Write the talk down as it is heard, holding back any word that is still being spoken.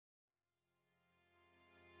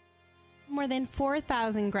more than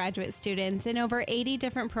 4,000 graduate students in over 80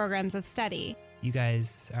 different programs of study. You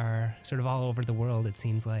guys are sort of all over the world, it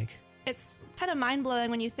seems like. It's kind of mind-blowing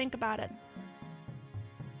when you think about it.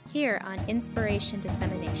 Here on Inspiration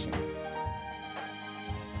Dissemination.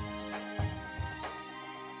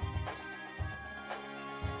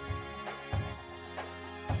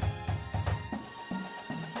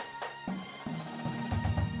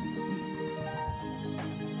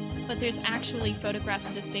 But there's actually photographs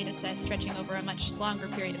of this data set stretching over a much longer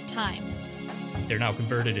period of time. They're now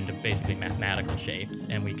converted into basically mathematical shapes,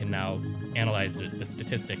 and we can now analyze the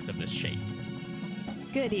statistics of this shape.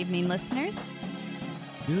 Good evening, listeners.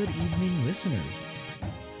 Good evening, listeners.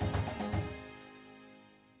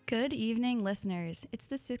 Good evening, listeners. It's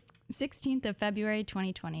the 16th of February,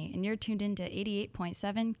 2020, and you're tuned in to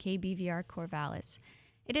 88.7 KBVR Corvallis.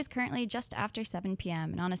 It is currently just after 7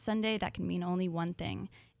 p.m., and on a Sunday, that can mean only one thing.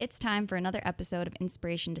 It's time for another episode of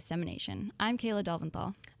Inspiration Dissemination. I'm Kayla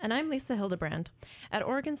Delventhal. And I'm Lisa Hildebrand. At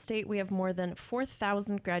Oregon State, we have more than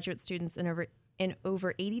 4,000 graduate students in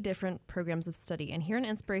over 80 different programs of study. And here in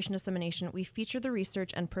Inspiration Dissemination, we feature the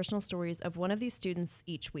research and personal stories of one of these students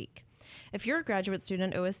each week. If you're a graduate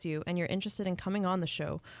student at OSU and you're interested in coming on the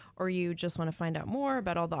show, or you just want to find out more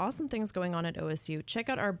about all the awesome things going on at OSU, check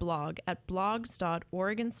out our blog at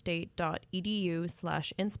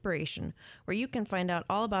blogs.oregonstate.edu/inspiration, where you can find out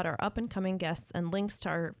all about our up-and-coming guests and links to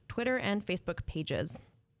our Twitter and Facebook pages.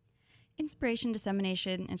 Inspiration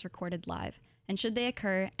Dissemination is recorded live, and should they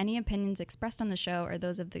occur, any opinions expressed on the show are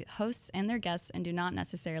those of the hosts and their guests and do not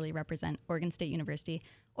necessarily represent Oregon State University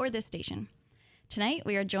or this station. Tonight,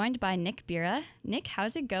 we are joined by Nick Bira. Nick,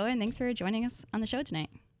 how's it going? Thanks for joining us on the show tonight.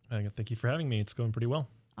 Thank you for having me. It's going pretty well.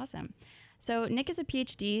 Awesome. So Nick is a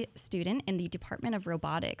PhD student in the Department of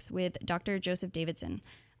Robotics with Dr. Joseph Davidson.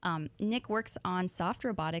 Nick works on soft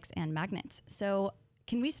robotics and magnets. So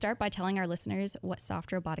can we start by telling our listeners what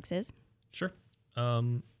soft robotics is? Sure.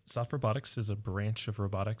 Soft robotics is a branch of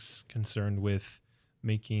robotics concerned with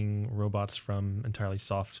making robots from entirely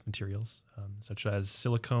soft materials, such as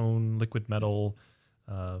silicone, liquid metal,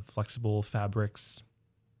 flexible fabrics,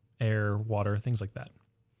 air, water, things like that.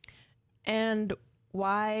 And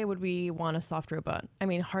why would we want a soft robot? I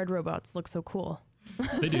mean, hard robots look so cool.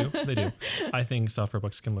 They do. I think soft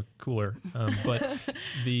robots can look cooler, but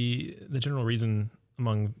the general reason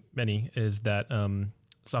among many is that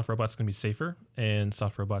soft robots can be safer, and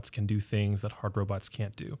soft robots can do things that hard robots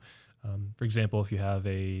can't do. For example, if you have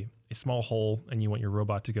a small hole and you want your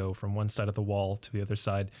robot to go from one side of the wall to the other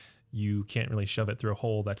side, you can't really shove it through a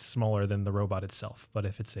hole that's smaller than the robot itself. But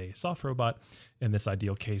if it's a soft robot, in this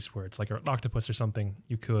ideal case where it's like an octopus or something,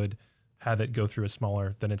 you could have it go through a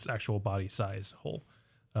smaller than its actual body size hole.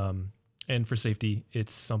 And for safety,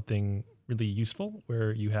 it's something really useful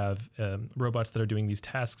where you have robots that are doing these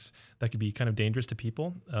tasks that could be kind of dangerous to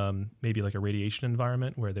people, maybe like a radiation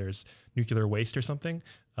environment where there's nuclear waste or something.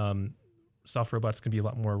 Soft robots can be a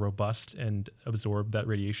lot more robust and absorb that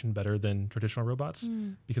radiation better than traditional robots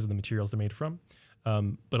because of the materials they're made from.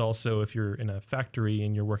 But also if you're in a factory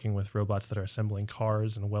and you're working with robots that are assembling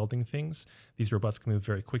cars and welding things, these robots can move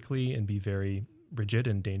very quickly and be very rigid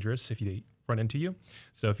and dangerous if they run into you.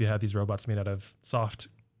 So if you have these robots made out of soft,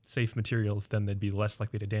 safe materials, then they'd be less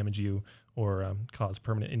likely to damage you or cause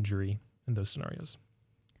permanent injury in those scenarios.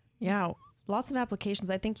 Yeah, lots of applications.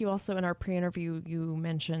 I think you also, in our pre-interview, you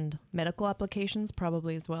mentioned medical applications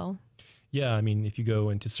probably as well. Yeah, I mean, if you go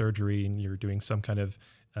into surgery and you're doing some kind of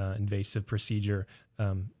invasive procedure,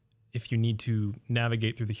 if you need to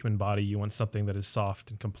navigate through the human body, you want something that is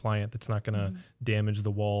soft and compliant, that's not going to damage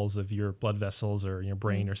the walls of your blood vessels or your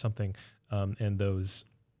brain or something. And those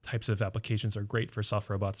types of applications are great for soft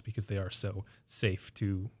robots because they are so safe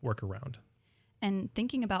to work around. And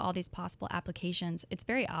thinking about all these possible applications, it's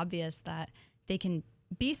very obvious that they can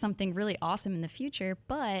be something really awesome in the future,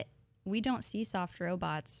 but we don't see soft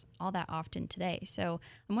robots all that often today. So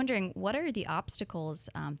I'm wondering, what are the obstacles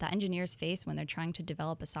that engineers face when they're trying to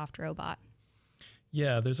develop a soft robot?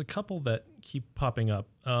 Yeah, there's a couple that keep popping up.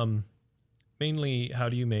 Mainly, how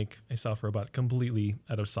do you make a soft robot completely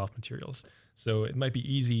out of soft materials? So it might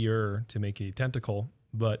be easier to make a tentacle,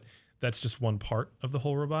 but that's just one part of the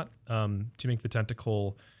whole robot. To make the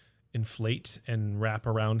tentacle inflate and wrap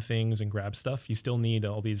around things and grab stuff, you still need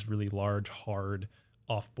all these really large, hard,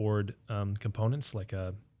 off-board components like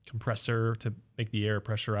a compressor to make the air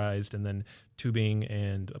pressurized, and then tubing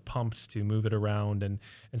and pumps to move it around. And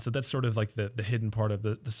so that's sort of like the hidden part of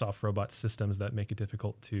the soft robot systems that make it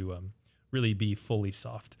difficult to really be fully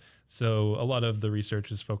soft. So a lot of the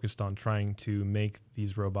research is focused on trying to make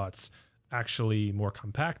these robots actually more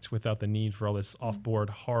compact without the need for all this off-board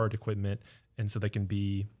hard equipment, and so they can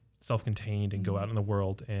be self-contained and go out in the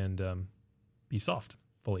world and be soft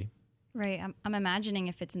fully. Right. I'm imagining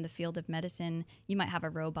if it's in the field of medicine, you might have a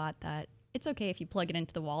robot that it's okay if you plug it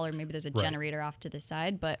into the wall or maybe there's a generator off to the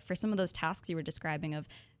side. But for some of those tasks you were describing of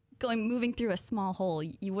moving through a small hole,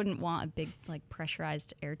 you wouldn't want a big like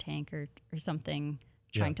pressurized air tank or something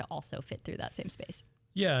trying to also fit through that same space.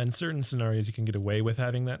 Yeah, in certain scenarios you can get away with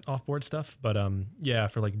having that off-board stuff, but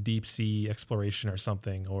for like deep sea exploration or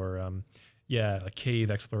something, or a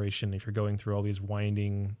cave exploration, if you're going through all these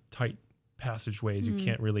winding, tight passageways, you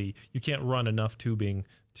can't run enough tubing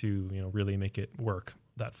to really make it work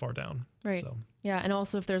that far down. Right. So. Yeah, and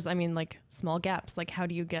also if there's like small gaps, like how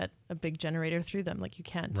do you get a big generator through them? Like you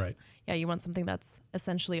can't. Right. Yeah, you want something that's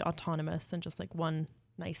essentially autonomous and just like one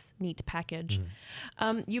nice, neat package.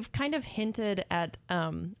 You've kind of hinted at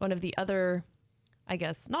one of the other, I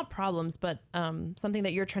guess, not problems, but something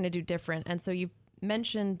that you're trying to do different. And so you've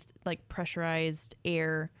mentioned like pressurized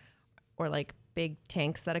air or like big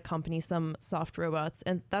tanks that accompany some soft robots.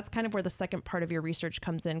 And that's kind of where the second part of your research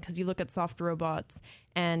comes in, because you look at soft robots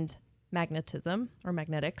and magnetism or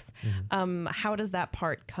magnetics. How does that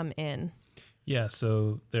part come in? Yeah,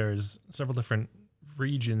 so there's several different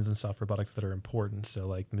regions in soft robotics that are important. So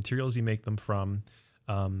like the materials you make them from,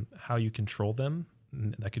 how you control them,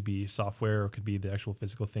 that could be software or it could be the actual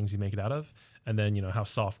physical things you make it out of. And then, how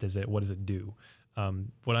soft is it? What does it do?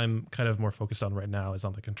 What I'm kind of more focused on right now is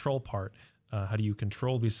on the control part. How do you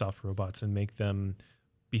control these soft robots and make them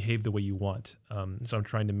behave the way you want? So I'm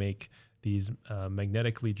trying to make these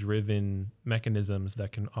magnetically driven mechanisms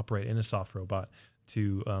that can operate in a soft robot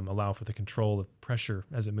to allow for the control of pressure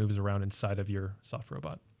as it moves around inside of your soft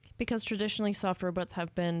robot. Because traditionally soft robots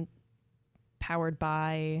have been powered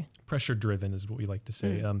by... Pressure driven is what we like to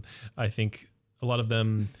say. I think a lot of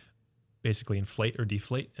them basically inflate or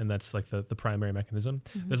deflate, and that's like the primary mechanism.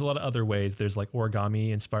 There's a lot of other ways. There's like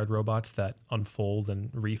origami inspired robots that unfold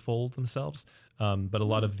and refold themselves. But a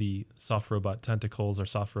lot of the soft robot tentacles or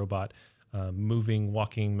soft robot moving,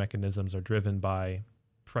 walking mechanisms are driven by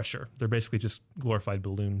pressure. They're basically just glorified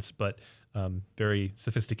balloons, but very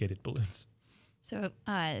sophisticated balloons. So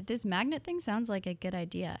this magnet thing sounds like a good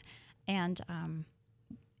idea. And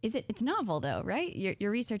it's novel though, right?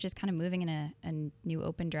 Your research is kind of moving in a new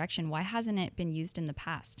open direction. Why hasn't it been used in the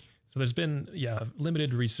past? So there's been,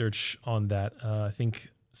 limited research on that. I think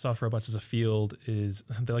soft robots as a field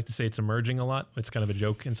they like to say it's emerging a lot. It's kind of a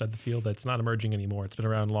joke inside the field that it's not emerging anymore. It's been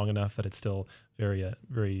around long enough that it's still very,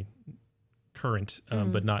 very current,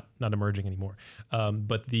 but not emerging anymore.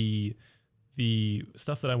 But the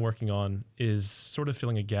stuff that I'm working on is sort of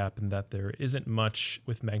filling a gap in that there isn't much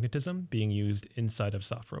with magnetism being used inside of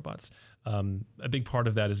soft robots. A big part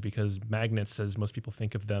of that is because magnets, as most people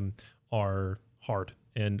think of them, are hard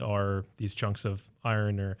and are these chunks of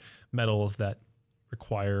iron or metals that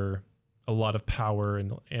require a lot of power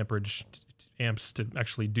and amps to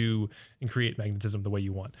actually do and create magnetism the way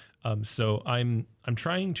you want. So I'm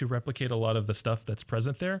trying to replicate a lot of the stuff that's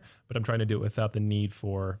present there, but I'm trying to do it without the need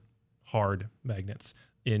for hard magnets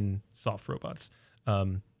in soft robots.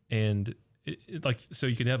 And so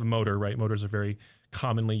you can have a motor, right? Motors are very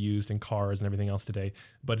commonly used in cars and everything else today,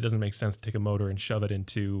 but it doesn't make sense to take a motor and shove it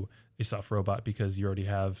into a soft robot because you already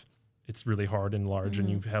have, it's really hard and large and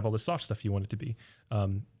you have all the soft stuff you want it to be.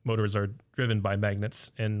 Motors are driven by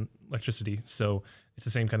magnets and electricity. So it's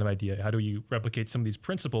the same kind of idea. How do you replicate some of these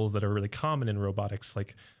principles that are really common in robotics,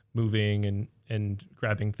 like moving and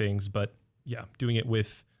grabbing things, but doing it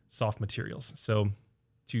with soft materials. So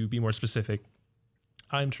to be more specific,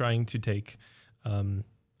 I'm trying to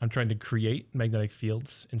create magnetic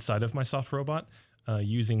fields inside of my soft robot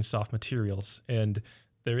using soft materials. And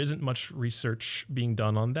there isn't much research being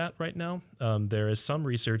done on that right now. There is some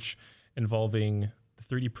research involving the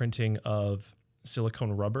 3D printing of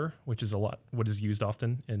silicone rubber, which is what is used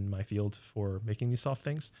often in my field for making these soft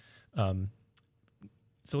things.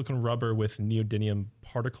 Silicone rubber with neodymium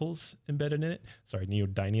particles embedded in it. Sorry,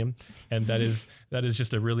 neodymium. And that is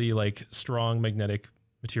just a really like strong magnetic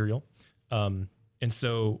material. And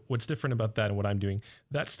so what's different about that and what I'm doing,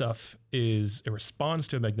 that stuff it responds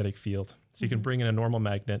to a magnetic field. So you can bring in a normal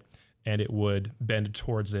magnet and it would bend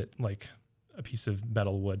towards it like a piece of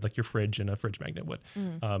metal would, like your fridge and a fridge magnet would.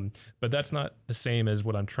 But that's not the same as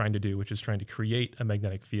what I'm trying to do, which is trying to create a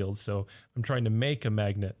magnetic field. So I'm trying to make a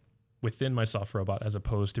magnet within my soft robot as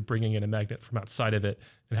opposed to bringing in a magnet from outside of it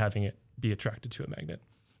and having it be attracted to a magnet.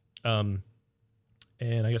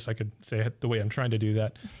 And I guess I could say it the way I'm trying to do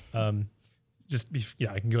that.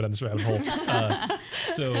 I can go down this rabbit hole.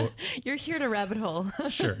 So you're here to rabbit hole.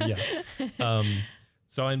 Sure. Yeah.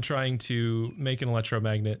 So I'm trying to make an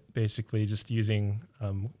electromagnet basically just using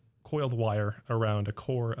coiled wire around a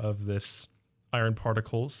core of this iron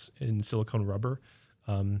particles in silicone rubber.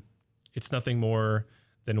 It's nothing more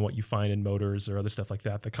than what you find in motors or other stuff like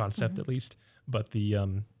that, the concept at least. But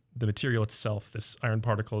the material itself, this iron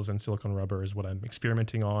particles and silicone rubber, is what I'm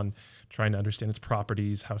experimenting on, trying to understand its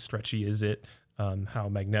properties. How stretchy is it? How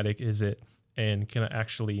magnetic is it? And can I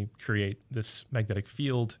actually create this magnetic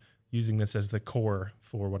field using this as the core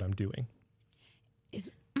for what I'm doing?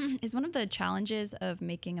 Is one of the challenges of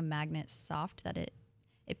making a magnet soft that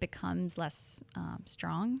it becomes less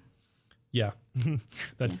strong? Yeah,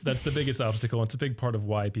 that's the biggest obstacle. It's a big part of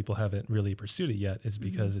why people haven't really pursued it yet, is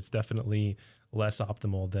because it's definitely less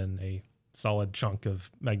optimal than a solid chunk of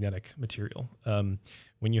magnetic material.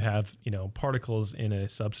 When you have, particles in a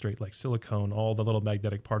substrate like silicone, all the little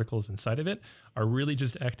magnetic particles inside of it are really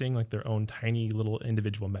just acting like their own tiny little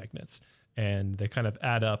individual magnets, and they kind of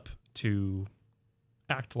add up to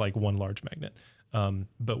act like one large magnet.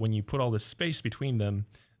 But when you put all this space between them,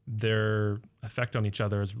 their effect on each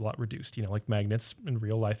other is a lot reduced. Like magnets in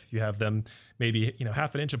real life, if you have them maybe,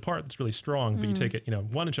 half an inch apart, that's really strong, but you take it,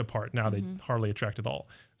 1 inch apart, now they hardly attract at all.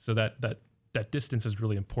 So that distance is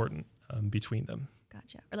really important between them.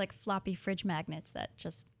 Gotcha. Or like floppy fridge magnets that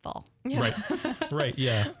just fall. Yeah. Right.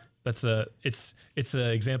 Yeah. It's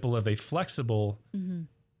an example of a flexible,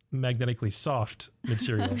 magnetically soft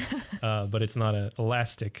material, but it's not an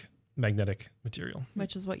elastic magnetic material,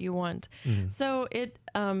 which is what you want. So it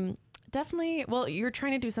definitely, well, you're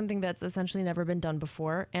trying to do something that's essentially never been done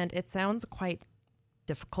before, and it sounds quite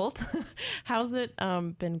difficult. How's it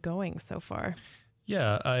been going so far?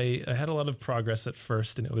 Yeah, I had a lot of progress at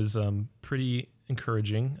first, and it was pretty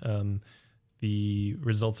encouraging. The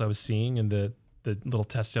results I was seeing and the little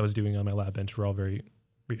tests I was doing on my lab bench were all very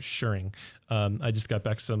reassuring. I just got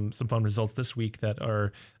back some fun results this week that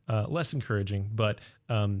are less encouraging, but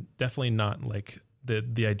definitely not like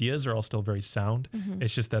the ideas are all still very sound.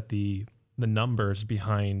 It's just that the numbers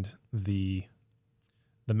behind the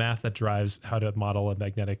math that drives how to model a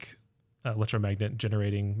magnetic electromagnet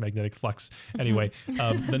generating magnetic flux. Anyway,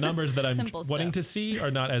 the numbers that I'm wanting to see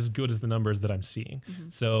are not as good as the numbers that I'm seeing.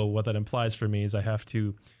 So what that implies for me is I have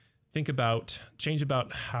to change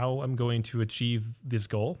about how I'm going to achieve this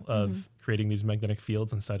goal of creating these magnetic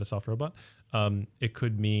fields inside a soft robot. It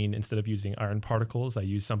could mean instead of using iron particles, I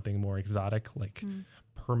use something more exotic like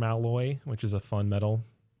permalloy, which is a fun metal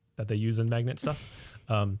that they use in magnet stuff.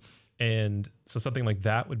 And so something like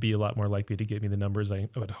that would be a lot more likely to give me the numbers I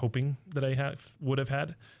was hoping that I would have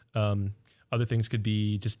had. Other things could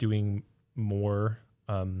be just doing more,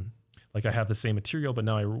 like I have the same material, but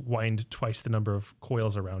now I wind twice the number of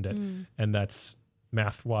coils around it. And that's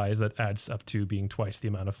math-wise, that adds up to being twice the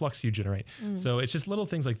amount of flux you generate. So it's just little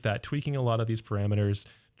things like that, tweaking a lot of these parameters,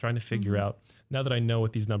 trying to figure out, now that I know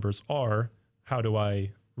what these numbers are, how do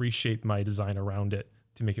I reshape my design around it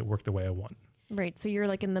to make it work the way I want? Right. So you're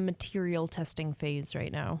like in the material testing phase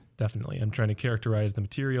right now. Definitely. I'm trying to characterize the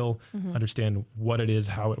material, understand what it is,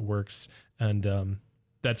 how it works. And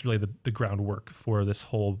that's really the groundwork for this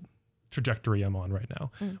whole trajectory I'm on right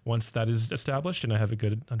now. Once that is established and I have a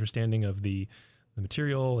good understanding of the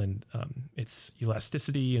material and its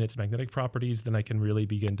elasticity and its magnetic properties, then I can really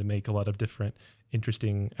begin to make a lot of different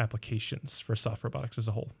interesting applications for soft robotics as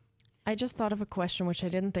a whole. I just thought of a question which I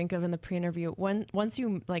didn't think of in the pre-interview. Once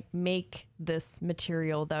you make this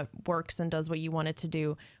material that works and does what you want it to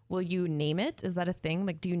do, will you name it? Is that a thing?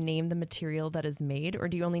 Like, do you name the material that is made, or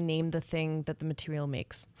do you only name the thing that the material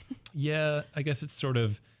makes? Yeah, I guess it's sort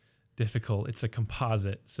of difficult. It's a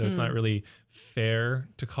composite, so it's not really fair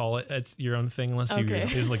to call it it's your own thing unless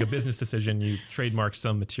it's like a business decision. You trademark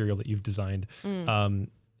some material that you've designed.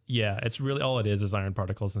 Yeah, it's really all it is iron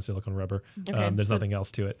particles and silicone rubber. There's nothing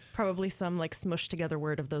else to it. Probably some like smushed together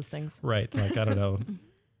word of those things. Right. Like, I don't know,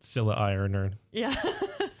 Scylla iron or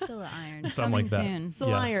Scylla iron. Something like that. Soon.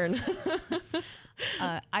 Scylla iron.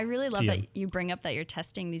 I really love TM. that you bring up that you're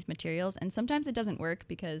testing these materials, and sometimes it doesn't work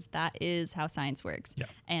because that is how science works. Yeah.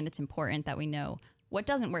 And it's important that we know what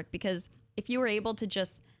doesn't work, because if you were able to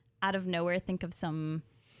just out of nowhere think of some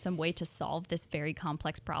way to solve this very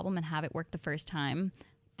complex problem and have it work the first time,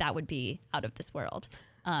 that would be out of this world.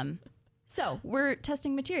 So we're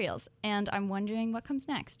testing materials, and I'm wondering what comes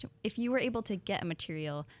next. If you were able to get a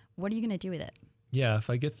material, what are you going to do with it? Yeah, if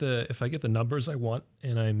I get the numbers I want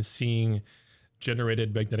and I'm seeing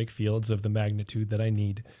generated magnetic fields of the magnitude that I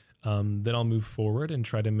need, then I'll move forward and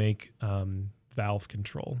try to make valve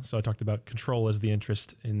control. So I talked about control as the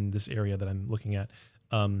interest in this area that I'm looking at.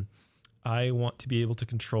 I want to be able to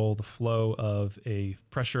control the flow of a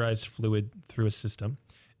pressurized fluid through a system.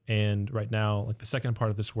 And right now, like the second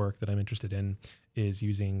part of this work that I'm interested in is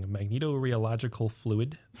using magnetorheological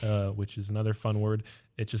fluid, which is another fun word.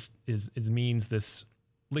 It means this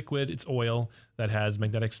liquid, it's oil that has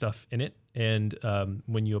magnetic stuff in it. And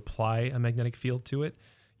when you apply a magnetic field to it,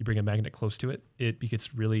 you bring a magnet close to it, it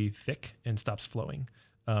gets really thick and stops flowing.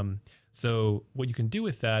 So what you can do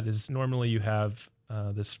with that is normally you have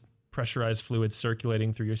this pressurized fluid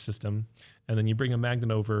circulating through your system, and then you bring a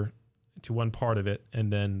magnet over to one part of it,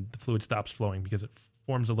 and then the fluid stops flowing because it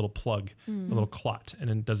forms a little plug, a little clot, and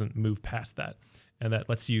it doesn't move past that. And that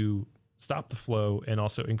lets you stop the flow and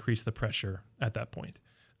also increase the pressure at that point.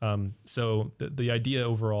 So the idea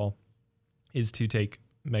overall is to take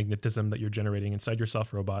magnetism that you're generating inside your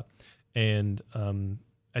soft robot and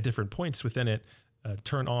at different points within it,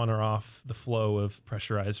 turn on or off the flow of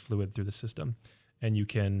pressurized fluid through the system. And you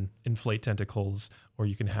can inflate tentacles, or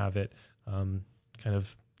you can have it kind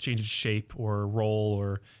of change its shape or roll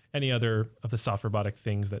or any other of the soft robotic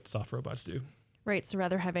things that soft robots do. Right. So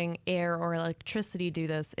rather having air or electricity do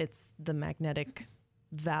this, it's the magnetic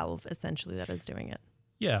valve essentially that is doing it.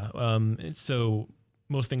 Yeah. So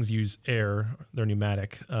most things use air, they're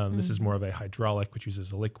pneumatic. This is more of a hydraulic, which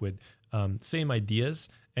uses a liquid. Same ideas.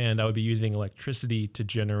 And I would be using electricity to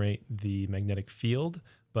generate the magnetic field.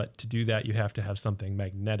 But to do that, you have to have something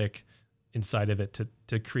magnetic inside of it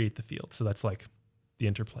to create the field. So that's like the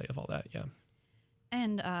interplay of all that. Yeah.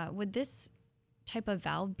 And would this type of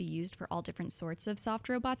valve be used for all different sorts of soft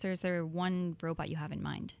robots, or is there one robot you have in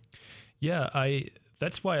mind? Yeah,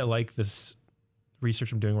 that's why I like this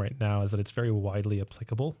research I'm doing right now, is that it's very widely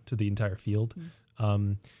applicable to the entire field.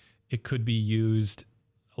 It could be used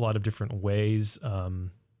a lot of different ways.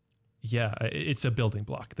 It's a building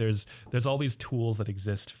block. There's all these tools that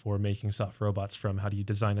exist for making soft robots, from how do you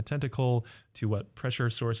design a tentacle to what pressure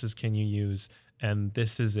sources can you use. And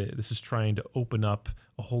this is it. This is trying to open up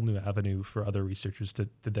a whole new avenue for other researchers to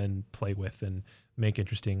then play with and make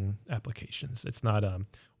interesting applications. It's not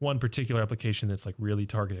one particular application that's like really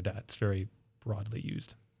targeted at. It's very broadly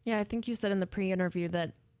used. Yeah, I think you said in the pre-interview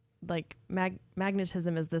that like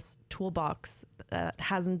magnetism is this toolbox that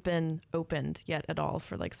hasn't been opened yet at all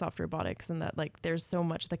for like soft robotics, and that like there's so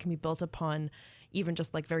much that can be built upon even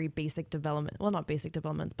just like very basic development. Well, not basic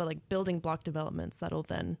developments, but like building block developments that'll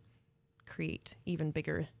then create even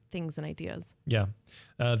bigger things and ideas. Yeah.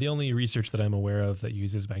 The only research that I'm aware of that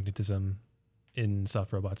uses magnetism in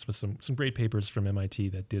soft robots was some great papers from MIT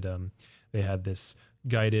that did, they had this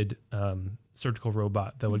guided surgical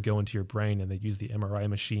robot that would go into your brain, and they'd use the MRI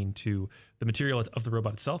machine to, the material of the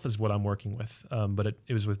robot itself is what I'm working with, but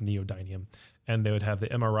it was with neodymium. And they would have the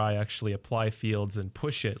MRI actually apply fields and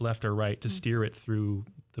push it left or right to steer it through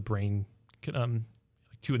the brain,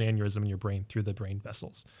 to an aneurysm in your brain through the brain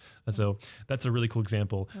vessels. And so that's a really cool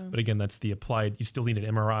example. But again, that's the applied, you still need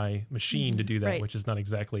an MRI machine to do that, which is not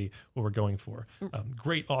exactly what we're going for.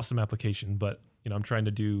 Great, awesome application, but I'm trying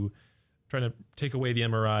to take away the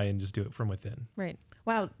MRI and just do it from within. Right.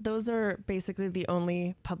 Wow. Those are basically the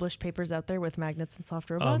only published papers out there with magnets and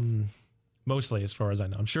soft robots? Mostly, as far as I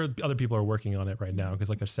know. I'm sure other people are working on it right now, because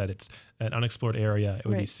like I've said, it's an unexplored area. It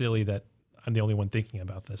would be silly that I'm the only one thinking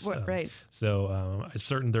about this. So I'm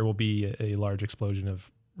certain there will be a large explosion of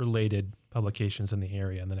related publications in the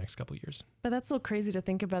area in the next couple of years. But that's so crazy to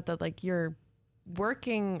think about, that like you're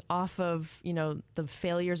working off of, the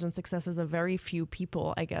failures and successes of very few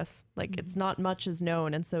people, I guess. Like it's not much is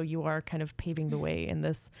known. And so you are kind of paving the way in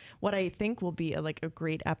this, what I think will be a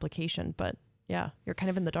great application. But yeah, you're kind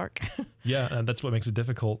of in the dark. Yeah, and that's what makes it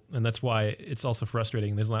difficult. And that's why it's also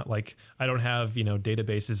frustrating. There's not like, I don't have,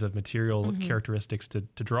 databases of material characteristics to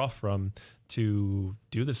draw from to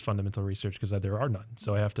do this fundamental research, because there are none.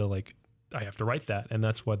 So I have to write that. And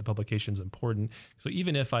that's why the publication is important. So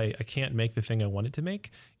even if I can't make the thing I wanted to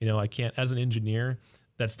make, I can't, as an engineer,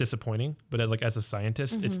 that's disappointing. But as a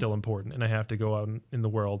scientist, it's still important. And I have to go out in the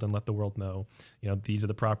world and let the world know, these are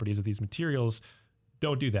the properties of these materials.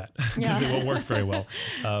 Don't do that, because it won't work very well.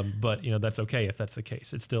 But that's okay if that's the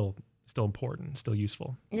case. It's still important, still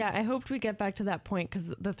useful. Yeah, I hoped we get back to that point,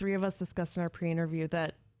 because the three of us discussed in our pre-interview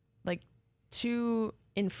that too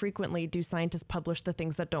infrequently do scientists publish the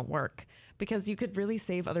things that don't work, because you could really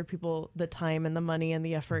save other people the time and the money and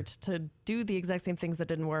the effort to do the exact same things that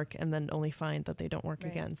didn't work and then only find that they don't work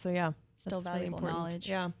again. So yeah, still valuable really knowledge.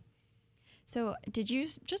 Yeah. So did you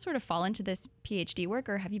just sort of fall into this PhD work,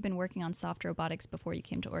 or have you been working on soft robotics before you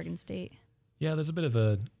came to Oregon State? Yeah, there's a bit of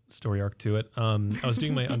a story arc to it. I was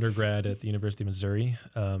doing my undergrad at the University of Missouri,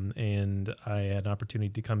 and I had an opportunity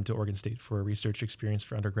to come to Oregon State for a research experience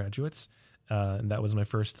for undergraduates. And that was my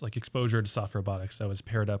first exposure to soft robotics. I was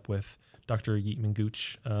paired up with Dr. Yeatman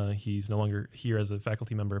Gooch. He's no longer here as a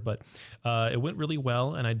faculty member, but it went really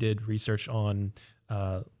well. And I did research on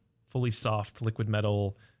fully soft liquid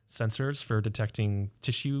metal sensors for detecting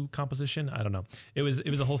tissue composition. I don't know. It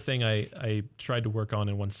was a whole thing I tried to work on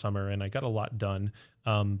in one summer, and I got a lot done.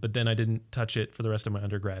 But then I didn't touch it for the rest of my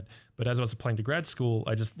undergrad. But as I was applying to grad school,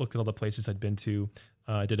 I just looked at all the places I'd been to.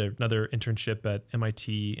 I did another internship at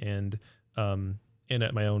MIT and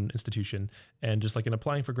at my own institution. And just in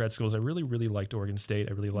applying for grad schools, I really, really liked Oregon State.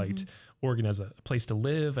 I really liked Oregon as a place to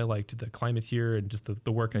live. I liked the climate here and just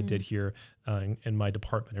the work I did here in my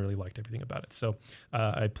department. I really liked everything about it. So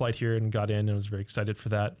I applied here and got in and was very excited for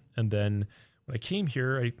that. And then when I came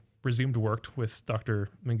here, I resumed work with Dr.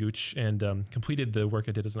 Manguch and completed the work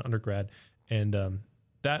I did as an undergrad. And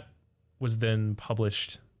that was then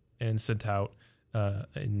published and sent out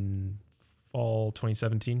in fall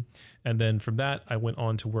 2017. And then from that, I went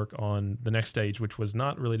on to work on the next stage, which was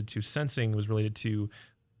not related to sensing. It was related to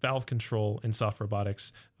valve control in soft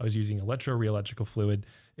robotics. I was using electrorheological fluid.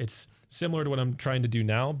 It's similar to what I'm trying to do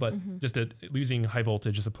now, but just using high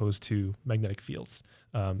voltage as opposed to magnetic fields.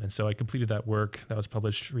 And so I completed that work. That was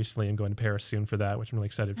published recently. I'm going to Paris soon for that, which I'm really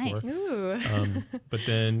excited for. But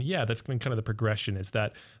then, that's been kind of the progression, is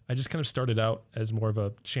that I just kind of started out as more of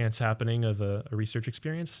a chance happening of a research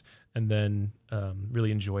experience, and then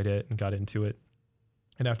really enjoyed it and got into it.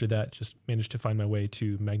 And after that, just managed to find my way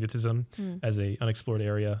to magnetism as a unexplored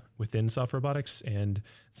area within soft robotics, and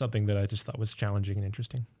something that I just thought was challenging and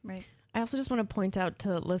interesting. Right. I also just want to point out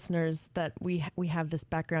to listeners that we have this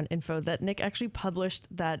background info that Nick actually published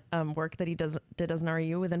that work that he did as an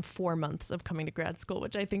REU within 4 months of coming to grad school,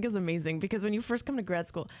 which I think is amazing, because when you first come to grad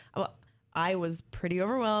school, I was pretty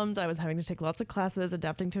overwhelmed. I was having to take lots of classes,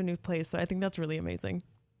 adapting to a new place. So I think that's really amazing.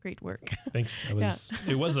 Great work. Thanks.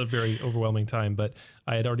 It was a very overwhelming time, but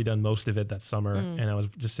I had already done most of it that summer, and I was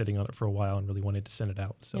just sitting on it for a while and really wanted to send it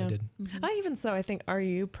out. So I did. Even so, I think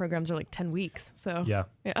REU programs are 10 weeks. So yeah.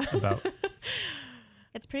 About.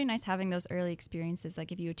 It's pretty nice having those early experiences that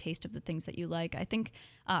give you a taste of the things that you like. I think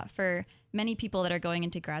for many people that are going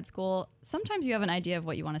into grad school, sometimes you have an idea of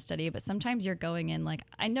what you want to study, but sometimes you're going in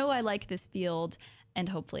I know I like this field, and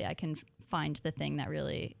hopefully I can find the thing that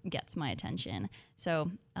really gets my attention. So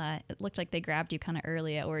it looked like they grabbed you kind of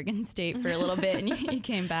early at Oregon State for a little bit, and you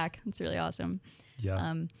came back. It's really awesome.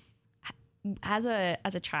 Yeah. As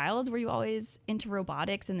a child, were you always into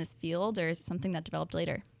robotics in this field, or is it something that developed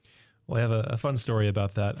later? Well, I have a fun story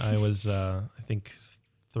about that. I was, I think,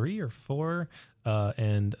 3 or 4,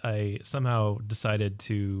 and I somehow decided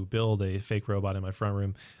to build a fake robot in my front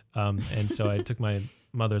room. And so I took my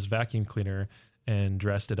mother's vacuum cleaner and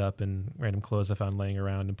dressed it up in random clothes I found laying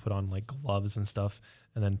around, and put on gloves and stuff,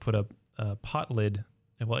 and then put a pot lid,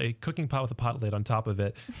 a cooking pot with a pot lid on top of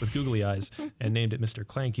it with googly eyes, and named it Mr.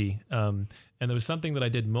 Clanky. And there was something that I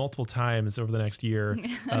did multiple times over the next year.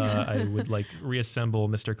 I would reassemble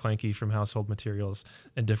Mr. Clanky from household materials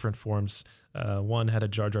in different forms. One had a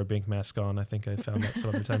Jar Jar Binks mask on. I think I found that some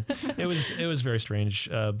other time. It was very strange,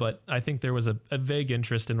 but I think there was a vague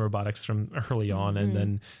interest in robotics from early on, and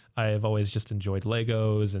then I have always just enjoyed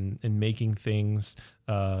Legos and making things,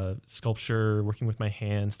 sculpture, working with my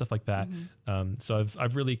hands, stuff like that. So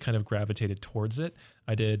I've really kind of gravitated towards it.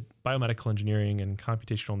 I did biomedical engineering and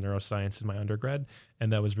computational neuroscience in my undergrad,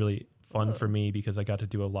 and that was really fun for me because I got to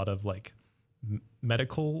do a lot of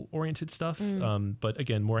medical oriented stuff, but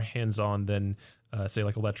again, more hands-on than say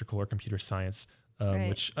electrical or computer science,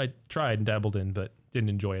 which I tried and dabbled in, but didn't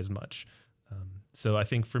enjoy as much. So I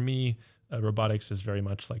think for me, robotics is very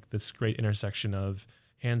much this great intersection of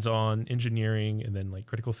hands-on engineering and then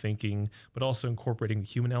critical thinking, but also incorporating the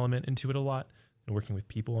human element into it a lot and working with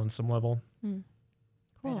people on some level. Cool.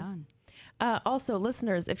 Right on. Also,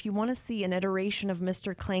 listeners, if you want to see an iteration of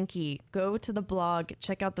Mr. Clanky, go to the blog,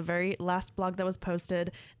 check out the very last blog that was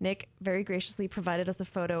posted. Nick very graciously provided us a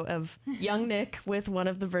photo of young Nick with one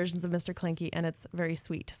of the versions of Mr. Clanky, and it's very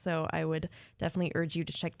sweet. So I would definitely urge you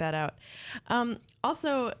to check that out.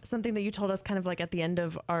 Also, something that you told us kind of at the end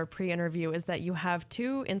of our pre-interview is that you have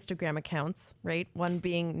 2 Instagram accounts, right? One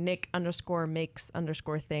being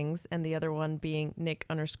Nick_makes_things, and the other one being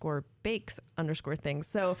Nick_bakes_things.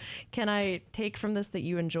 So can I take from this that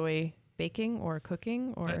you enjoy baking or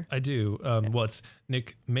cooking, or? I do. Well, it's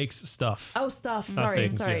Nick makes stuff. Oh, stuff. Not Sorry.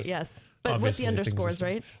 things, Yes. But with obviously the things underscores,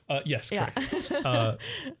 right? Yes, Yeah. correct.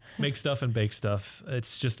 Make stuff and bake stuff.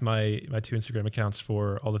 It's just my two Instagram accounts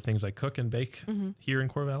for all the things I cook and bake here in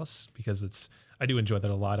Corvallis, because I do enjoy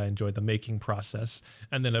that a lot. I enjoy the making process,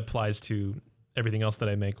 and then it applies to everything else that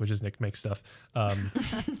I make, which is Nick Makes Stuff,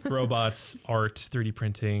 robots, art, 3D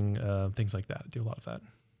printing, things like that. I do a lot of that.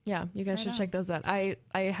 Yeah, you guys should check those out. I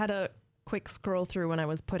had a quick scroll through when I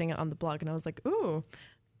was putting it on the blog, and I was like, ooh.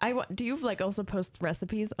 Do you like also post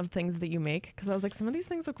recipes of things that you make? Because I was like, some of these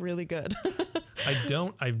things look really good. I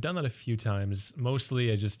don't. I've done that a few times.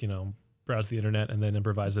 Mostly, I just browse the internet and then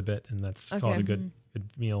improvise a bit, and that's called a good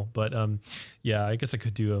meal. But yeah, I guess I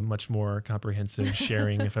could do a much more comprehensive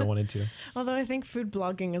sharing if I wanted to. Although I think food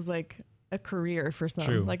blogging is like a career for some.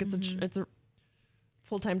 True. Like it's a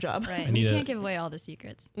full-time job. Right. And you can't give away all the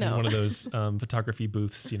secrets. No. One of those photography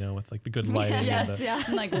booths, with like the good lighting. Yes, and the yeah.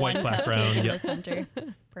 Like white one background cupcake in the center.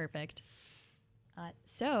 Perfect.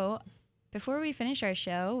 So before we finish our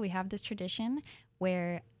show, we have this tradition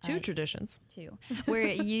where two traditions, where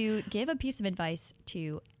you give a piece of advice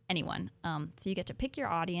to anyone. So you get to pick your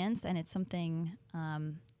audience, and it's something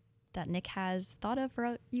that Nick has thought of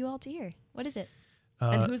for you all to hear. What is it?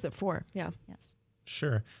 And who's it for? Yeah. Yes.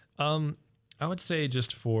 Sure. I would say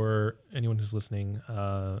just for anyone who's listening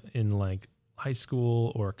in like high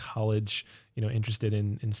school or college, interested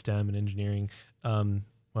in STEM and engineering,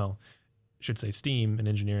 well, I should say STEAM and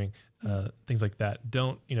engineering, things like that.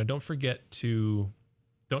 Don't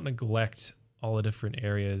neglect all the different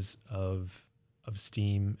areas of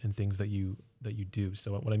STEAM and things that you do.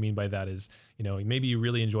 So what I mean by that is, maybe you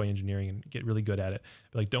really enjoy engineering and get really good at it,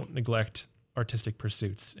 but like don't neglect artistic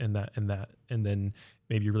pursuits and then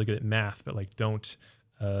maybe you're really good at math, but like don't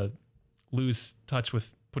lose touch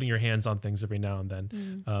with putting your hands on things every now and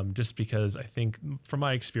then. Just because I think from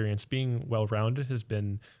my experience, being well-rounded has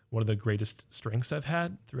been one of the greatest strengths I've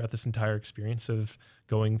had throughout this entire experience of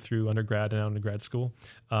going through undergrad and undergrad school.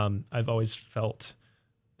 I've always felt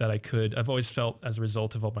as a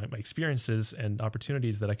result of all my experiences and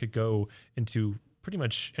opportunities that I could go into pretty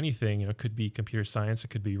much anything. It could be computer science, it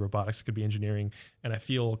could be robotics, it could be engineering. And I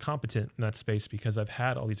feel competent in that space because I've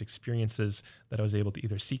had all these experiences that I was able to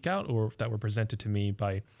either seek out or that were presented to me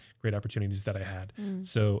by great opportunities that I had.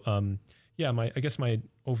 So I guess my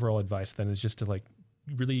overall advice then is just to like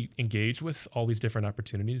really engage with all these different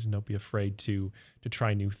opportunities and don't be afraid to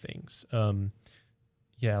try new things.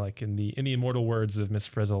 Like in the immortal words of Miss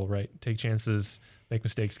Frizzle, right? Take chances, make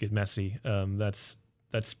mistakes, get messy.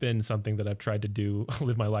 That's been something that I've tried to do,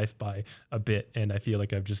 live my life by a bit. And I feel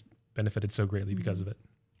like I've just benefited so greatly because of it.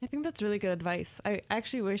 I think that's really good advice. I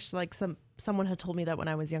actually wish like someone had told me that when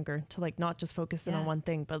I was younger, to like not just focus in on one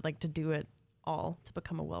thing, but like to do it all to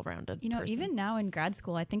become a well-rounded person. Even now in grad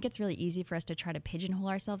school, I think it's really easy for us to try to pigeonhole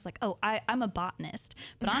ourselves like, oh, I'm a botanist.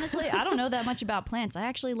 But honestly, I don't know that much about plants. I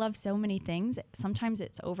actually love so many things. Sometimes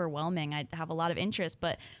it's overwhelming. I have a lot of interest,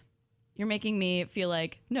 but you're making me feel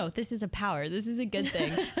like, no, this is a power. This is a good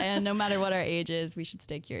thing. And no matter what our age is, we should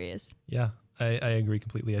stay curious. Yeah, I agree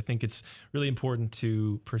completely. I think it's really important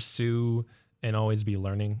to pursue and always be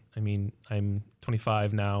learning. I mean, I'm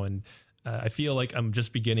 25 now, and I feel like I'm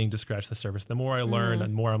just beginning to scratch the surface. The more I learn,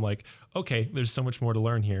 and more I'm like, okay, there's so much more to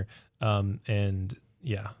learn here.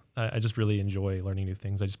 I just really enjoy learning new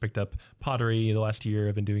things. I just picked up pottery the last year.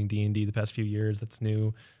 I've been doing D&D the past few years. That's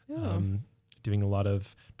new. Doing a lot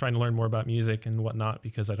of trying to learn more about music and whatnot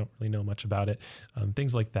because I don't really know much about it.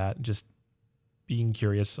 Things like that. Just being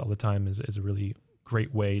curious all the time is a really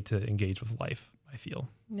great way to engage with life, I feel.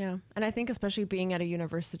 Yeah. And I think especially being at a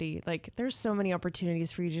university, like there's so many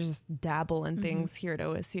opportunities for you to just dabble in things here at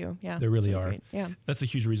OSU. Yeah. There really are. Great. Yeah. That's a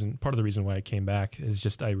huge reason. Part of the reason why I came back is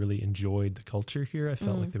just I really enjoyed the culture here. I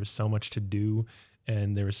felt like there was so much to do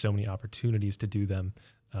and there were so many opportunities to do them.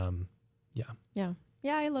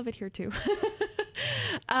 Yeah, I love it here too.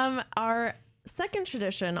 Our second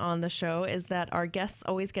tradition on the show is that our guests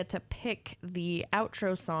always get to pick the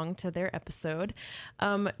outro song to their episode.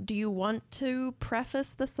 Do you want to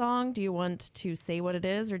preface the song? Do you want to say what it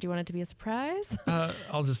is, or do you want it to be a surprise?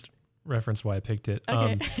 I'll just reference why I picked it.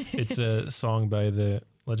 Okay. It's a song by the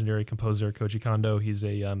legendary composer Koji Kondo. He's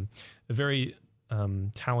a very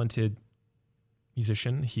talented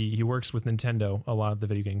musician. He works with Nintendo a lot, the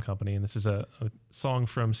video game company, and this is a song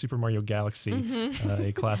from Super Mario Galaxy,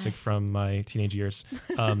 a classic from my teenage years.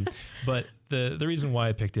 But the reason why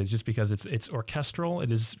I picked it is just because it's orchestral.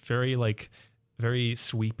 It is very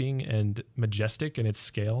sweeping and majestic in its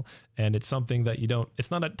scale, and it's something that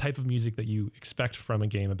it's not a type of music that you expect from a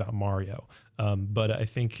game about Mario. But I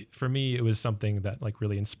think for me, it was something that like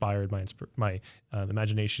really inspired my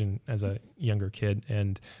imagination as a younger kid,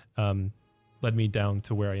 and led me down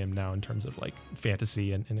to where I am now in terms of like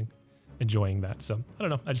fantasy and enjoying that. So I don't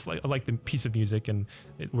know. I like the piece of music and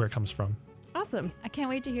where it comes from. Awesome. I can't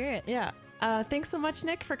wait to hear it. Yeah. Thanks so much,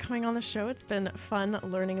 Nick, for coming on the show. It's been fun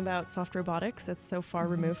learning about soft robotics. It's so far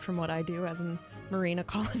removed from what I do as a marine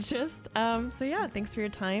ecologist. So yeah, thanks for your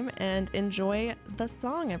time and enjoy the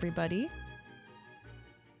song, everybody.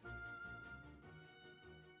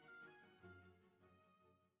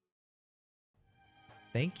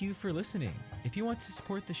 Thank you for listening. If you want to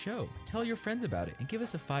support the show, tell your friends about it and give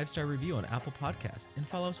us a 5-star review on Apple Podcasts, and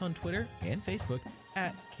follow us on Twitter and Facebook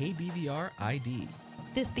at KBVRID.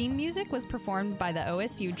 This theme music was performed by the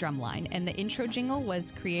OSU Drumline, and the intro jingle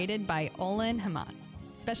was created by Olin Haman.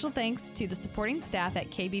 Special thanks to the supporting staff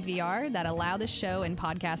at KBVR that allow the show and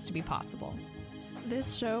podcast to be possible.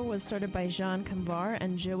 This show was started by Jean Camvar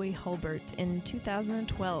and Joey Hulbert in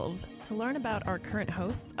 2012. To learn about our current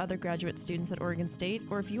hosts, other graduate students at Oregon State,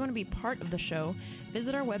 or if you want to be part of the show,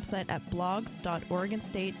 visit our website at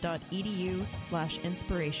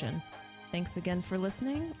blogs.oregonstate.edu/inspiration. Thanks again for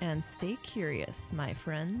listening, and stay curious, my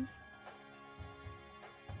friends.